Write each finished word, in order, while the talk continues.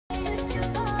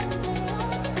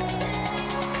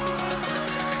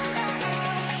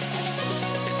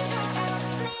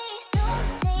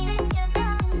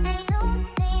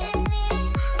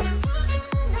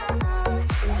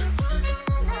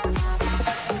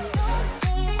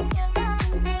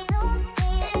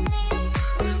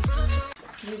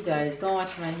guys, don't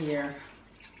watch my hair.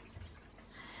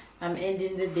 I'm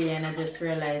ending the day and I just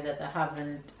realized that I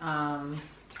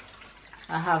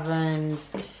haven't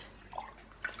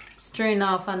strained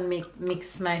off and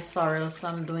mix my sorrel, so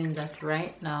I'm doing that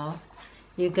right now.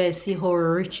 You guys see how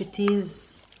rich it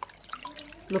is?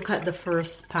 Look at the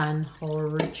first pan, how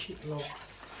rich it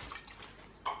looks.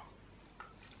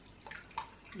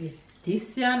 If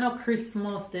this year no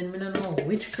Christmas, then we don't know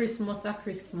which Christmas are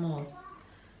Christmas.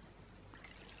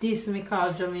 This me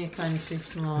call Jamaican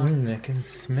Christmas. I can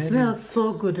smell it. Smells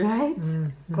so good, right?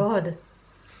 God.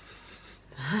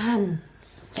 Man.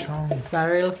 Strong.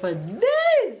 Sorrel for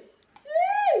this!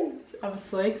 Jeez! I'm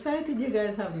so excited. You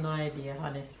guys have no idea,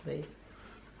 honestly.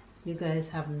 You guys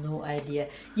have no idea.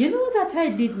 You know that I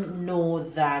didn't know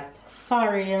that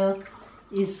sorrel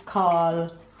is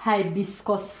called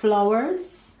hibiscus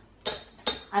flowers?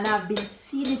 And I've been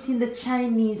seeing it in the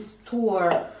Chinese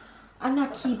store. And I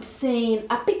keep saying,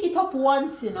 I pick it up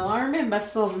once, you know. I remember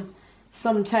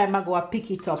some time ago I pick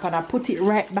it up and I put it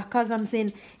right back because I'm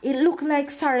saying it look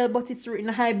like sorrel but it's written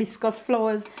hibiscus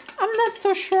flowers. I'm not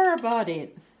so sure about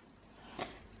it.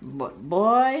 But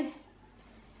boy,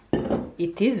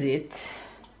 it is it.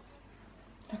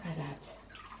 Look at that.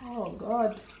 Oh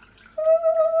God.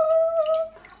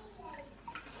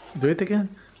 Do it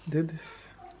again. Do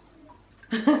this.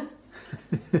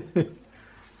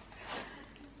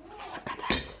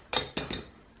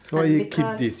 So why you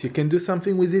keep this? You can do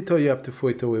something with it or you have to throw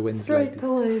it away when it's like this?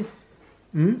 Throw it away.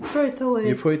 Throw it away.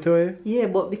 You throw it away? Yeah,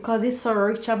 but because it's so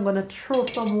rich, I'm going to throw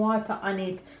some water on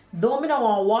it. Though I don't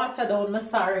want water down my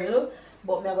sorrel,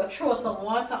 but I'm going to throw some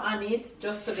water on it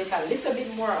just to get a little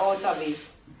bit more out of it.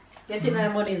 Getting my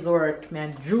money's worth,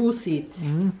 man. Juice it.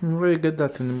 Where you get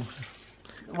that in?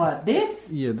 What, this?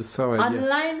 Yeah, the sorrel.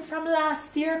 Online from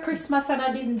last year, Christmas, and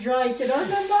I didn't dry it. You don't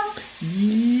remember?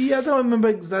 Yeah, I don't remember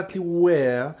exactly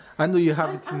where. I know you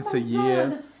have it since a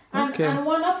year. Okay. And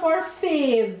one of our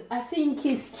faves, I think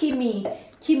is Kimmy.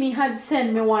 Kimmy had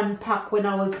sent me one pack when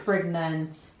I was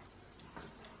pregnant.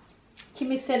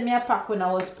 Kimmy sent me a pack when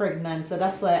I was pregnant, so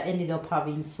that's why I ended up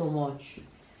having so much.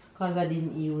 Because I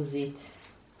didn't use it.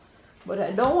 But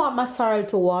I don't want my sorrel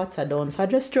to water down, so I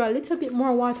just draw a little bit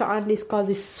more water on this because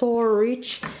it's so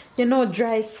rich. You know,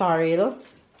 dry sorrel.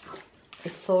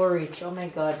 It's so rich. Oh my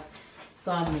God.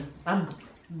 So I'm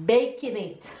baking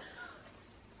it.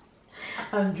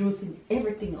 I'm juicing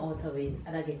everything out of it,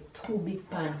 and I get 2 big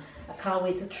pan. I can't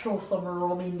wait to throw some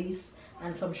rum in this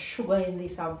and some sugar in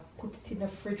this and put it in the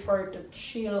fridge for it to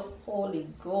chill. Holy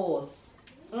Ghost.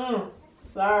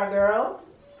 Sorry, girl.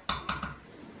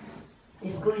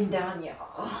 It's going down,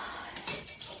 y'all.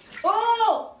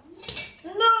 Oh!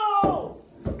 No!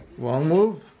 One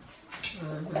move.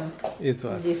 It's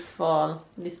what? This fall.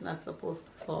 This not supposed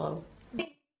to fall.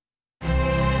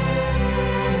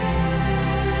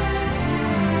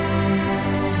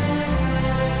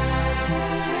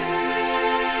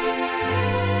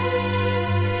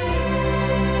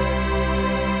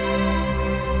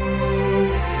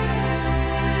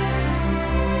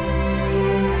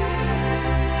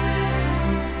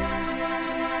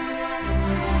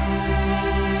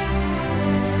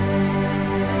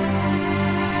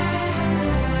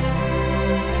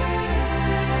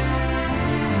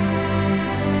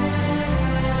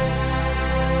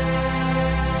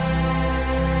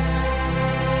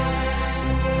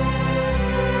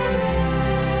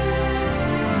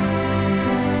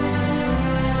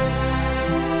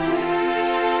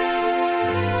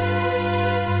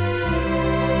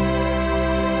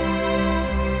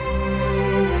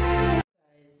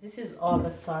 All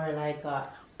the sorrel I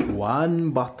got.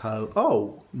 1 bottle.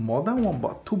 Oh, more than 1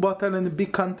 bottle. 2 bottles in a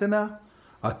big container.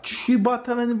 A 3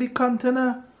 bottle in a big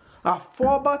container. A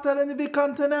 4 bottle in a big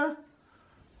container.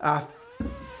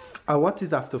 What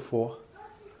is after 4?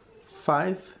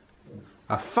 5.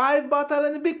 A 5 bottle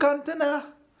in a big container.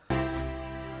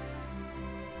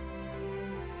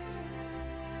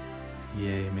 Yeah,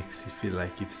 it makes you feel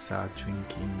like you've started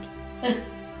drinking.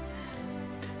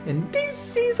 And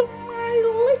this is my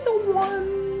little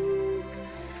one.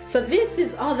 So this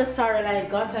is all the sorrel I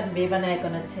got, and babe and I are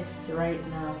gonna test right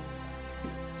now.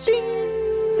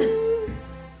 Ding!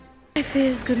 Hi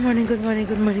face, good morning, good morning,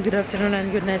 good morning, good afternoon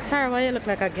and good night. Sarah, why you look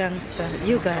like a gangster?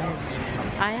 You guys,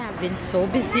 I have been so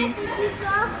busy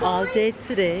all day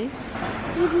today.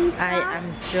 I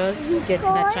am just getting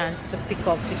a chance to pick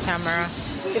up the camera.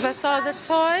 If I saw the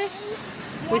toy,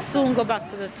 we soon go back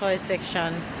to the toy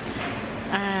section.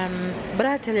 But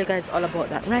I'll tell you guys all about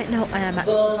that. Right now I am at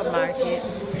the supermarket.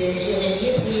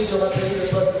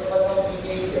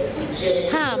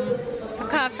 Ham. If I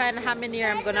can't find ham in here,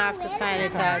 I'm gonna have to find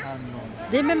it at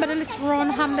Do you remember the little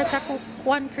round ham that I cooked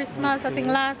one Christmas, I think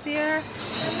last year?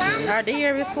 Or the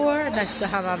year before? That's the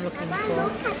ham I'm looking for.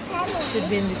 Should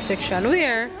be in this section.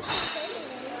 Where?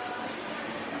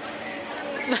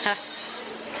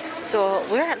 So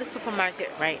we're at the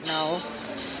supermarket right now.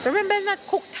 Remember, it's not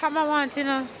cooked ham I want, you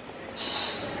know?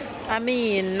 I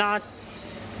mean, not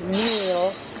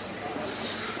meal.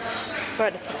 We're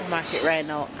at the supermarket right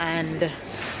now, and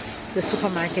the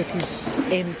supermarket is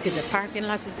empty. The parking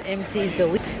lot is empty.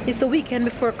 It's the weekend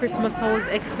before Christmas. I was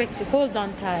expecting, hold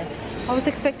on tight. I was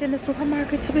expecting the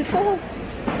supermarket to be full,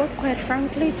 but quite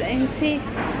frankly, it's empty.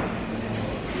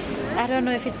 I don't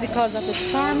know if it's because of the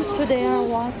storm today or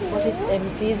what, but it's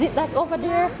empty. Is it that over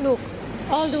there? Look,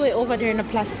 all the way over there in the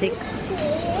plastic.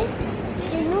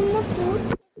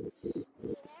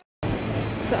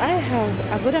 So I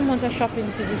have a good amount of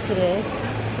shopping to do today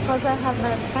because I have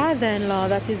my father-in-law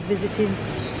that is visiting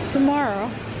tomorrow.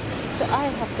 So I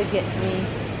have to get me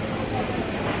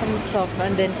some stuff,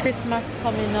 and then Christmas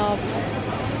coming up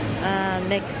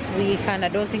next week, and I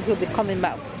don't think we'll be coming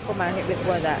back to the supermarket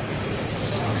before that.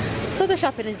 So the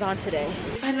shopping is on today.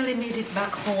 Finally made it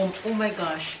back home. Oh my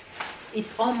gosh.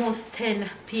 It's almost 10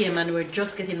 p.m. and we're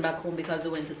just getting back home because we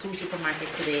went to 2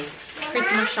 supermarkets today. Mama?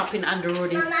 Christmas shopping on the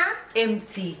road is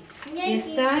empty.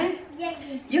 Yes, Ty?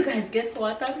 You guys, guess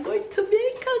what? I'm going to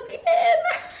bake again.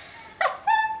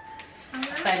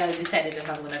 Finally decided that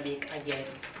I'm going to bake again.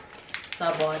 So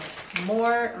I bought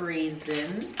more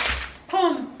raisin.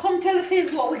 Come tell the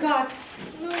faves what we got.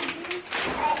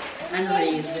 And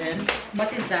raisin.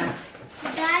 What is that?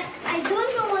 That, I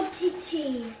don't know what it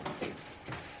is.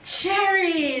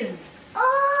 Cherries!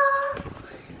 Oh!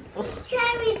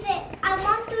 Cherries! I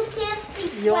want to taste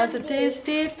it. You want to taste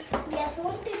it? Yes, I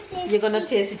want to taste it. You're gonna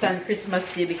taste it on Christmas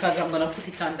Day because I'm gonna put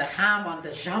it on the ham, on the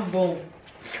jambon.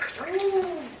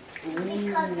 Ooh.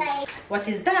 Because I... What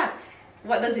is that?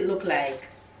 What does it look like?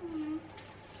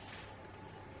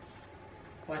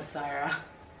 What, Sarah?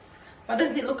 What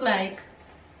does it look like?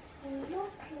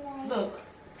 Look.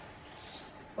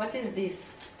 What is this?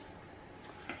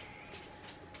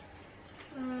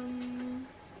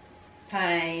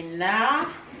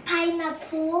 Pineapple.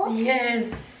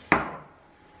 Yes.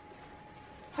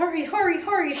 Hurry, hurry,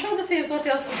 hurry. Show the faves what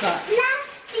else we got.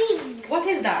 Last thing. What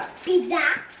is that? Pizza.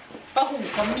 For who?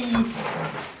 For me.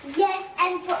 Yes,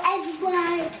 and for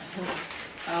everyone.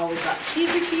 Oh, we got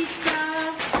cheesy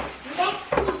pizza. Next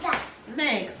pizza.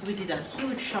 Next, we did a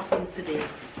huge shopping today.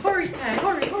 Hurry time,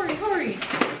 hurry, hurry, hurry.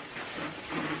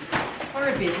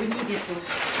 Hurry, babe, we need you to.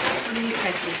 What do you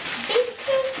catch it?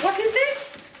 Biscuit. What is this?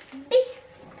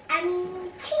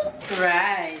 Cheese.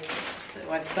 Right.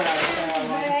 What's that?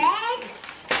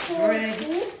 Bread. Bread.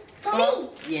 For me.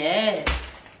 Yes.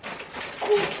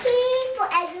 Cookie for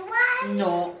everyone.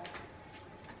 No.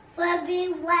 For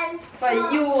everyone. For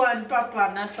you and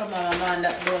Papa, not for Mama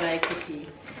that don't like cookie.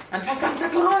 And for Santa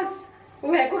Claus.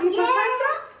 We have cookie for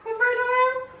Santa? For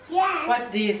Noel? Yes. What's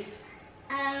this?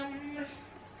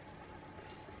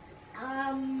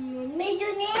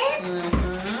 Mayonnaise.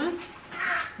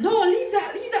 No, leave that.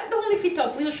 Don't lift it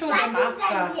up. We'll show them That is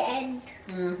after. at the end.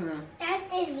 That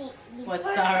is it. What,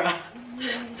 Sarah?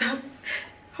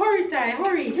 Hurry, Ty,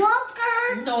 hurry.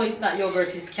 Yogurt. No, it's not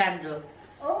yogurt, it's candle.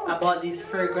 Oh. I bought these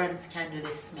fragrance candle.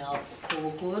 They smell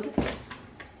so good.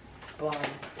 Boy.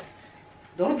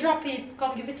 Don't drop it.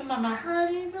 Come give it to Mama.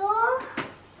 Candle.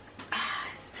 Ah,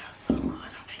 it smells so good.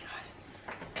 Oh my god.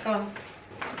 Come.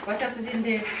 What else is in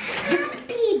there?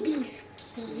 Happy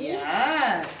biscuit.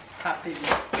 Yes. Happy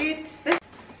biscuit.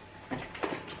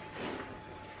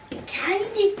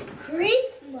 Candy for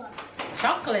Christmas.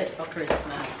 Chocolate for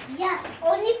Christmas. Yes,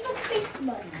 only for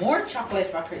Christmas. More chocolate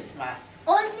for Christmas.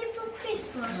 Only for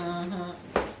Christmas.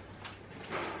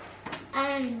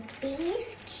 And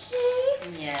biscuit.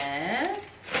 Yes.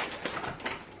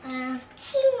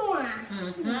 Quinoa.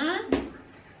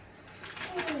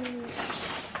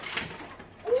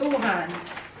 2 hands.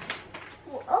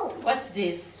 Oh. What's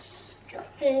this?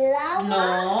 Flour.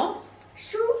 No.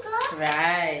 Sugar.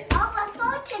 Right. Oh, I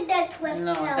thought that was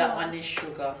No, flour. that one is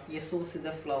sugar. You so see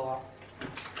the flour.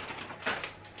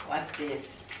 What's this?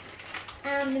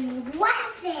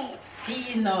 Waffle.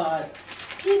 Peanut.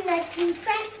 Peanuts in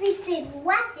French we said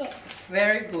waffle.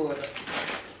 Very good.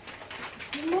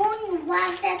 Moon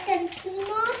waffle and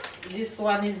peanut. This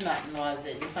one is not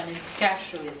noisy. This one is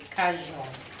cashew. It's cashew.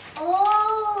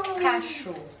 Oh.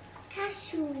 Cashew.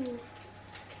 Cashew.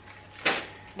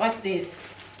 What's this?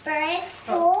 Bread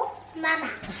for Mama.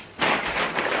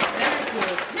 Very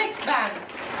good. Next bag.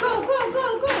 Go, go,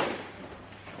 go, go.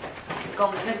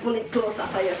 Come, let me pull it closer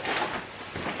for you.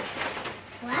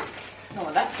 What?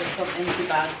 No, that's just some empty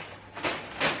bags.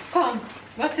 Come. Come.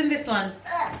 What's in this one?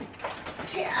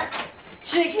 Chicken.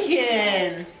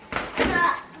 Chicken.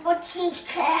 But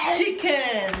chicken.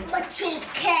 Chicken. But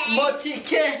chicken. More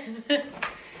chicken.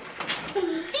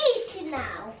 Fish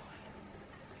now.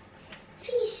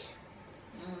 Fish.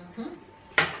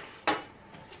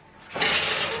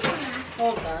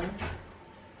 Hold on.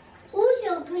 Who's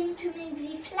you going to make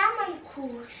the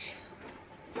flamencos?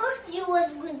 First you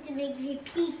was going to make the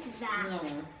pizza. No.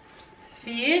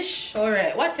 Fish.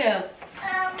 Alright. What else?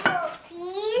 More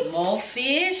fish. More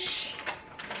fish.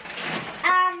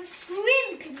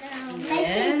 Shrimp now.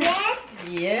 Yes. Like that.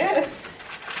 Yes.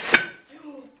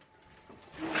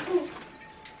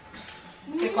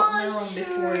 Pick up my room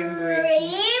before you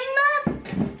break.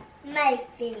 Mushroom. My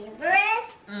favorite.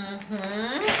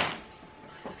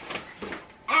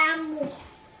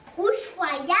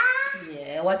 Ushuaia.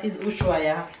 Yeah. What is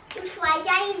Ushuaia?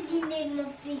 Ushuaia is the name of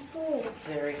the food.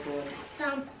 Very good.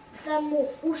 Some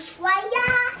ushuaia.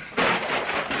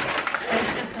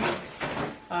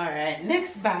 Alright.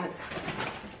 Next bag.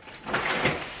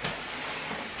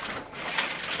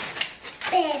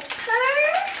 Pepper.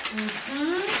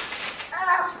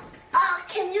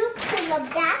 Can you pull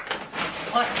up that?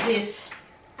 What's this?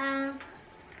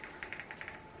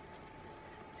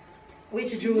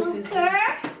 Which juice is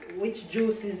Zucker. this? Which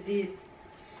juice is this?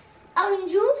 Orange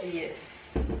juice. Yes.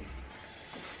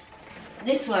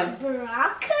 This one.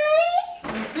 Broccoli.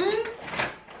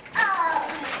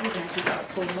 You guys, we got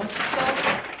so much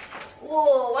stuff.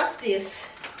 Whoa, what's this?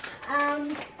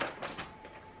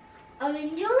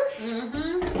 Orange juice.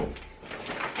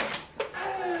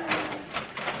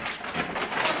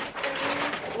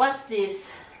 What's this?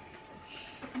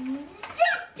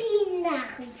 Peanut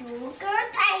yogurt.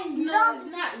 I No, love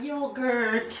it's not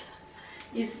yogurt.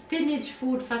 It's spinach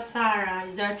food for Sarah.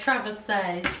 It's our travel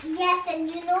size. Yes, and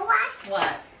you know what?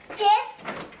 What? Fifth,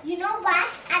 you know what?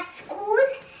 At school,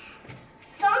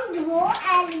 Sandro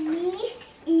and me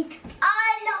eat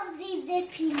all of the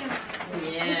peanut.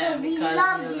 Yeah, we because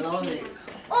love you the love peanut. it.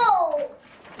 Oh,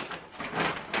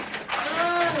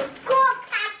 A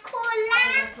Coca-Cola.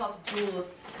 lot of juice.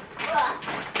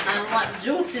 And what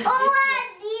juice is this? Oh, and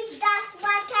this, that's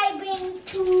what I bring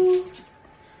to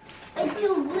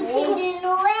Goûter de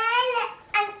Noël.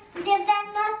 And is that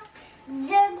not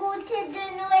the Goûter de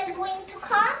Noël going to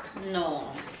come?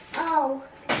 No. Oh,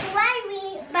 why we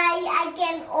buy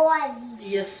again all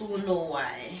these? You soon know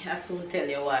why. I soon tell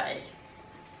you why.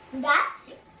 That's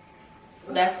it.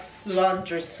 That's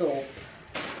laundry soap.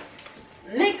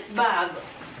 Next bag.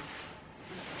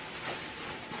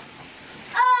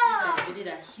 Oh, We did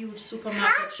a huge supermarket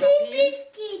happy shopping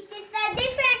biscuit. It's a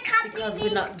different happy because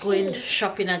biscuit. we're not going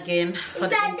shopping again for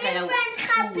It's the a entire different 2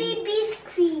 happy weeks.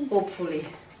 biscuit. Hopefully.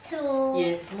 So,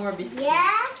 Yes, more biscuits.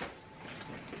 yes.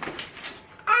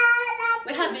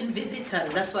 We're having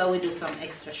visitors. That's why we do some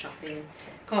extra shopping.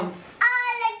 Come. I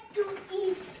like to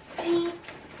eat.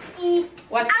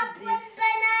 What is Apples, this?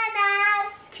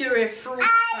 bananas. Puree fruit I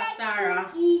for like Sarah.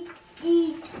 to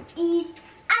eat.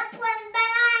 Apple and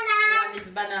banana. One is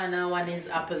banana, one is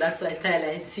apple. That's why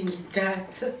Tyler is singing that.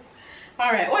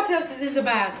 Alright, what else is in the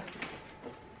bag?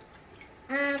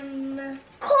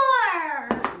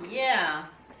 Corn. Yeah.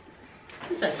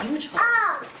 This is a huge one.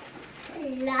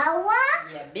 Flour.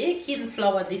 Yeah, baking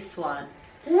flour, this one.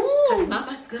 Ooh. And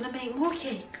Mama's gonna make more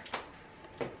cake.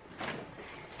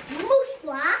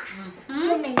 Mouchoir. For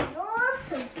my nose.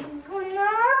 For Google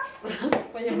nose.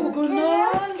 For your Google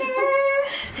nose.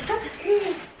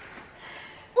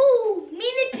 Ooh,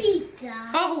 mini pizza.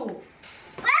 For who?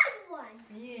 That one.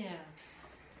 Yeah.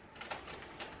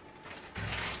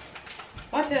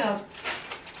 What else?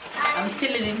 I'm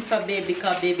filling in for baby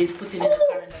because baby's putting in the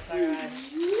car in the garage.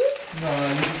 No,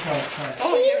 I leave it outside.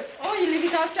 Oh, you leave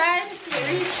it outside? Here,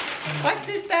 reach. What's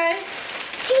this time?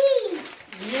 Tea.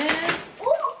 Yes. Ooh.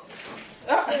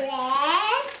 Oh, Bread.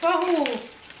 for who?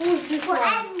 Who's this For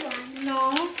one? everyone. No.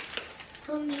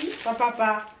 For me. For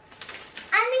Papa.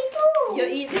 And me too. You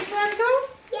eat this one too?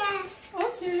 Yes.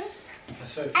 Okay.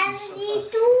 And the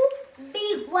two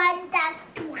big ones that's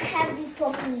too heavy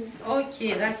for me.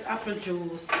 Okay, that's apple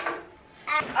juice.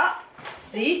 And Ah,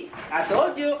 see? I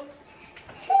told you.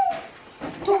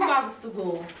 2 bags to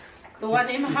go. The one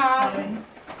him have, and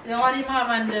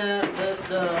the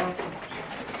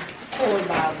whole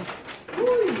bag.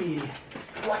 Ooh,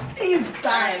 what is that?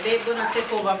 Alright, babe gonna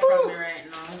take over from me right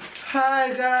now. Hi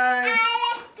guys. I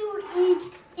like to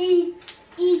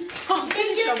eat. Come,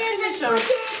 finish up, finish up.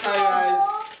 Hi guys.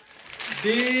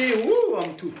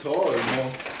 I'm too tall, you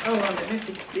know. Oh, well, let me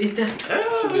fix it.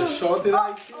 Should be short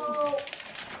like you. Oh.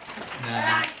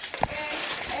 Nah.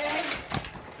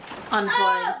 On point.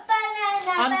 Banana.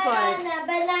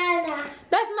 banana.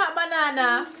 That's not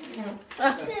banana.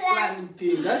 That's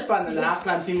plantain. That's banana.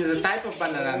 Plantain is a type of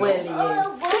banana. No? Well,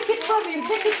 yes. Take it from him.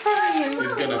 Take it from him.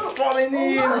 It's gonna fall in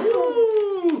here.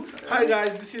 Woo! Hi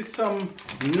guys, this is some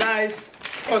nice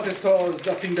potatoes.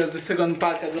 I think that's the second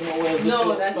pack. I don't know where the No,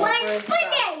 first that's pack. the first pack.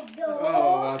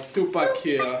 Oh, two pack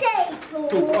here.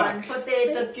 Two One pack.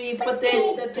 potato, three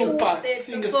potato, Two pack. potato,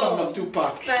 Sing a song of two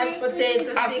pack. 5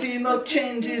 potato, I 6 see no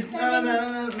changes. No,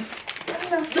 no.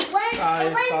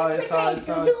 Sorry. Sorry. 2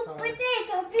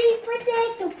 potato, 3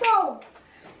 potato, 4,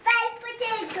 5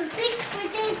 potato, 6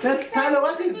 potato. That's Tyler,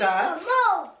 what is that?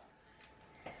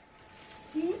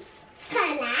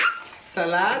 Salad.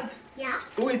 Salad? Yeah.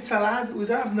 Oh, it's salad. We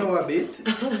don't have no rabbit.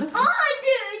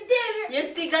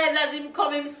 You see guys, as him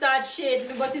come him start shade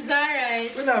me, but it's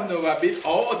alright. We don't have no rabbit.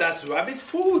 Oh, that's rabbit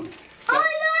food. Oh no,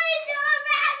 it's not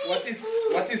rabbit.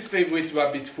 What is favorite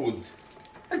rabbit food?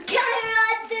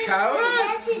 Carrot.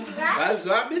 Carrot. That's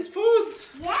rabbit food.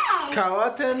 Yeah.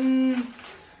 Carrot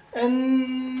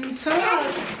and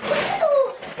salad.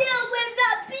 Ooh, there was a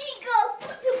bigger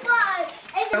football.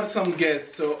 I have some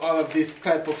guests, so all of these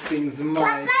type of things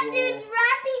might Papa, there's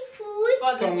rabbit food.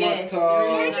 For the guests, Tomatoes.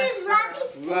 really This is nice. rabbit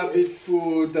food. rabbit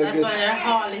food. I That's guess. why their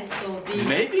hall is so big.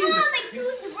 Maybe it's Mama, a do the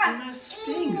Christmas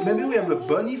thing. Maybe we have a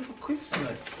bunny for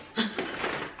Christmas.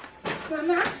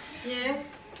 Mama. Yes.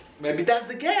 Maybe that's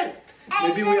the guest.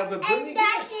 Maybe we have a bunny And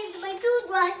that guest. is my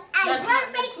toothbrush. I That's brush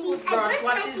not my the teeth. toothbrush.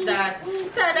 What is that? Sir,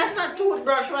 that's not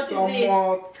toothbrush. What is Some it?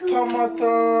 more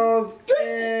tomatoes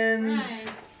Right.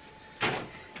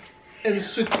 and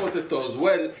sweet potatoes.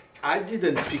 Well, I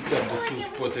didn't pick up the sweet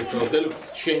potatoes. They look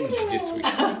strange this week.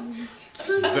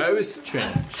 Very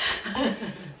strange.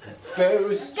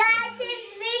 Very strange. That is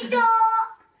little.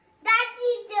 That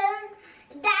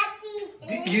is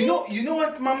You know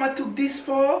what Mama took this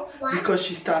for? What? Because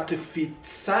she started to feed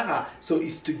Sarah. So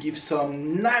it's to give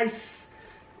some nice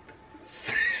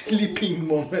sleeping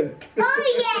moment.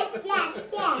 Oh yes.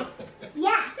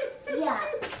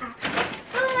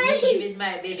 Me giving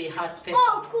my baby hot pepper.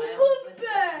 Oh, My husband-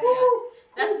 cucumber.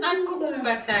 That's not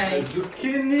cucumber time.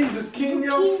 Zucchini.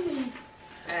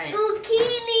 Right.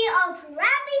 Zucchini of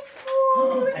rabbit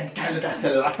food. And Tyler, that's a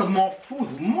lot of more food.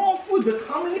 But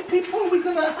how many people we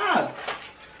gonna have?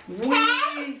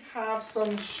 We have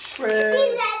some shred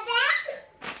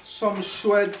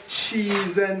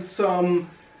cheese and some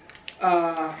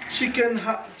chicken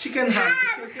ham.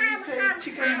 Can you say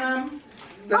chicken ham?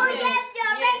 Oh Yes, yes,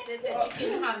 yes, there's a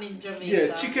chicken ham in Jamaica.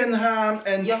 Yeah, chicken ham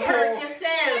and You hurt pork.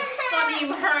 yourself. Funny,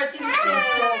 him hurt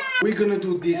himself. We're gonna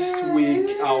do this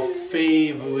week our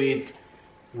favorite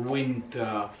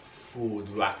winter food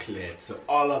raclette. So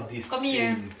all of these Come here.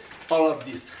 things, all of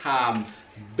this ham,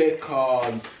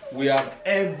 bacon, we have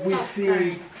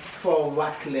everything for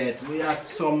raclette. We have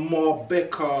some more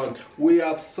bacon. We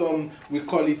have some, we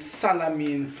call it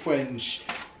salami in French,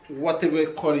 whatever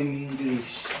you call it in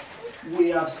English. We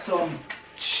have some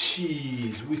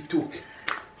cheese. We took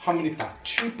how many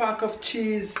packs? 3 packs of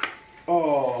cheese.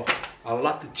 Oh, a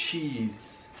lot of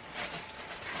cheese.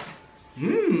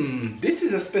 This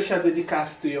is a special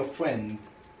dedication to your friend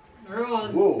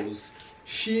Rose. Rose.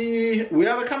 We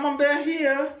have a camembert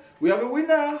here. We have a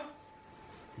winner.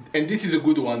 And this is a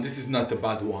good one. This is not a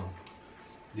bad one.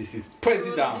 This is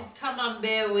President. Rose did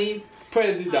camembert with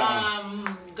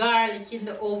President. garlic in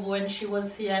the oven when she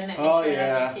was here, and Oh, it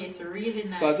yeah. tastes really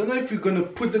nice. So I don't know if we're gonna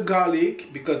put the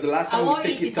garlic because the last I time we won't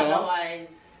take eat it it off. otherwise.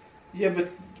 Yeah,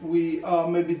 but we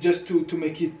maybe just to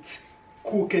make it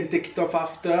cook and take it off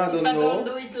after. I don't If I know. don't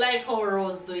do it like how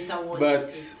Rose do it, I won't But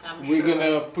eat it, I'm we're sure.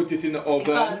 gonna put it in the oven.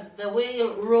 Because the way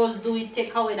Rose do it,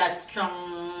 take away that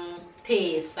strong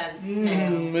taste and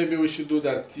smell. Maybe we should do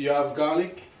that. You have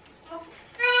garlic?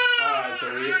 Alright,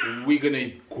 so we're gonna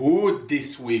eat good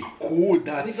this week. Good,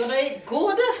 that's We're gonna eat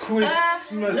good.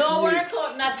 Christmas No week.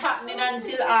 workout not happening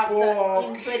until after Pork.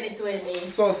 in 2020.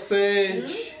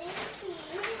 sausage,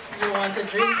 You want to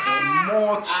drink it? and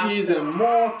more cheese and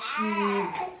more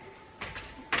cheese.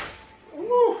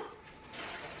 Woo.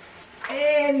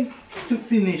 And to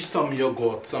finish some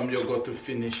yogurt to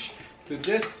finish. To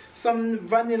just some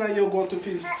vanilla yogurt to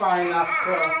feel fine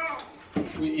after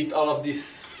we eat all of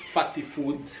this fatty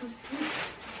food.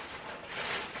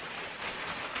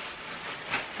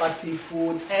 Fatty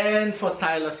food, and for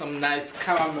Tyler some nice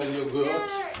caramel yogurt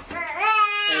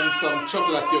and some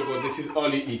chocolate yogurt. This is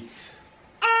all he eats.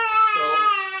 So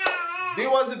there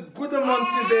was a good amount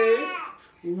today.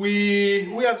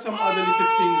 We have some other little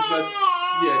things, but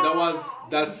yeah,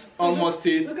 that's almost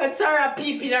it. Look at Sarah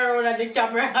peeping around at the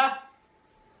camera.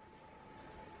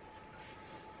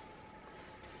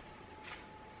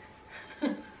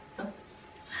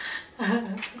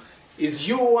 Is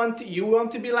you want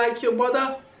to be like your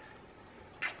brother?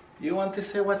 You want to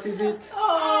say what is it?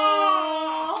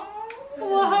 Oh,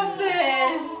 what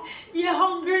happened? You're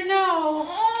hungry now?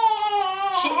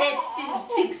 She ate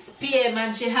since 6 p.m.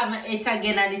 and she haven't ate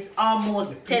again and it's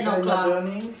almost 10 o'clock. I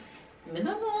don't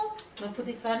know. I'll put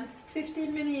it on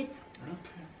 15 minutes.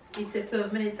 Okay. It's a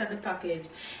 12 minutes on the package.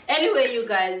 Anyway, you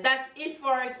guys, that's it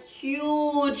for a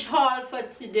huge haul for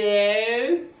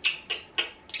today.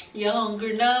 You're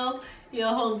hungry now? You're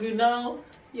hungry now?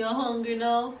 You're hungry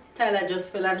now? Tyler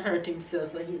just fell and hurt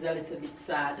himself, so he's a little bit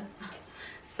sad.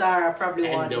 Sarah probably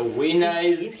wants. And the winner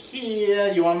is here.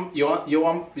 You want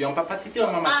Papa Titi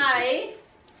or Mama Titi?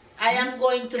 I am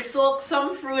going to soak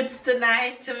some fruits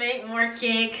tonight to make more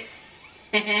cake.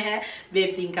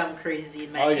 Babe think I'm crazy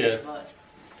in my head. Yes. But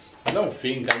I don't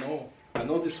think, I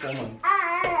know this woman.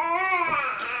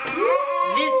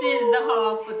 This is the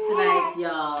haul for tonight,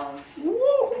 y'all.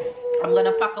 I'm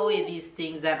gonna pack away these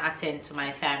things and attend to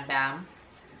my fan bam.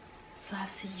 So I'll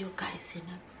see you guys in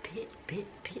a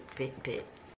bit.